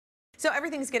So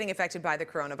everything's getting affected by the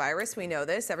coronavirus. We know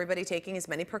this. Everybody taking as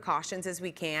many precautions as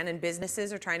we can, and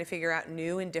businesses are trying to figure out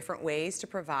new and different ways to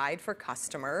provide for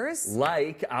customers.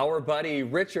 Like our buddy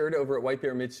Richard over at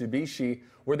Bear Mitsubishi,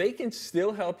 where they can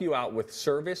still help you out with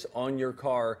service on your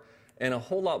car and a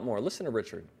whole lot more. Listen to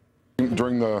Richard.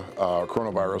 During the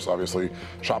coronavirus, obviously,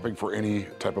 shopping for any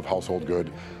type of household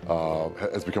good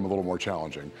has become a little more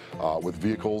challenging. With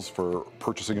vehicles, for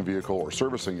purchasing a vehicle or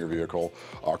servicing your vehicle,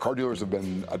 car dealers have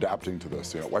been adapting to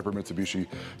this. Bear Mitsubishi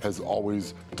has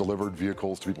always delivered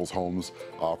vehicles to people's homes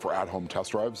for at-home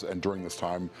test drives, and during this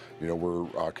time,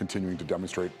 we're continuing to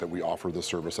demonstrate that we offer this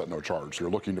service at no charge. So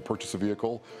you're looking to purchase a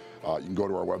vehicle, you can go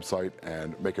to our website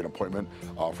and make an appointment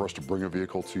for us to bring a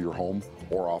vehicle to your home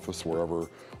or office, wherever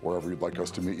you'd like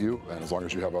us to meet you. And as long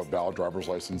as you have a valid driver's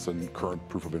license and current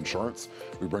proof of insurance,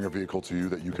 we bring a vehicle to you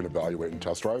that you can evaluate and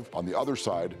test drive. On the other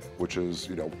side, which is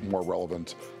more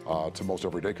relevant to most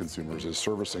everyday consumers, is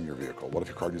servicing your vehicle. What if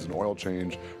your car needs an oil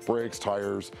change, brakes,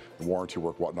 tires, and warranty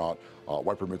work, whatnot?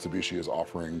 Bear Mitsubishi is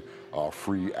offering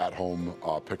free at-home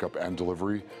pickup and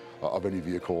delivery of any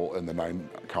vehicle in the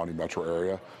 9-county metro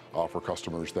area for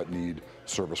customers that need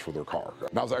service for their car.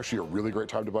 Now's actually a really great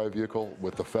time to buy a vehicle.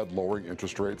 With the Fed lowering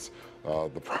interest rates,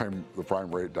 the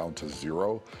prime rate down to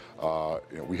 0.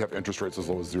 We have interest rates as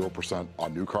low as 0%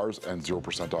 on new cars and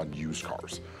 0% on used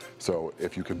cars. So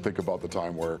if you can think about the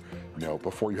time where,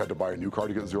 before you had to buy a new car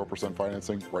to get 0%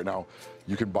 financing, right now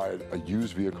you can buy a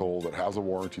used vehicle that has a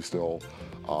warranty still,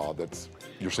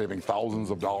 you're saving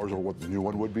thousands of dollars over what the new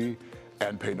one would be,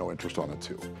 and pay no interest on it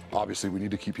too. Obviously, we need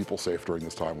to keep people safe during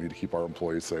this time. We need to keep our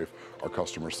employees safe, our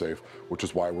customers safe, which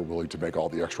is why we're willing to make all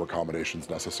the extra accommodations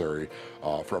necessary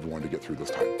for everyone to get through this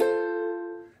time.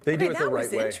 They do it the right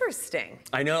way. That was interesting.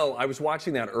 I know. I was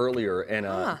watching that earlier, and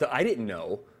I didn't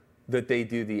know that they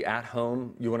do the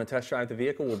at-home. You want to test drive the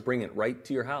vehicle? We'll bring it right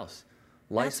to your house.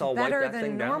 Lysol, wipe that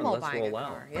thing down, and let's roll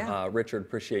out. Yeah. Richard,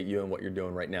 appreciate you and what you're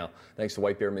doing right now. Thanks to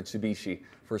Bear Mitsubishi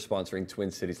for sponsoring Twin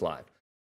Cities Live.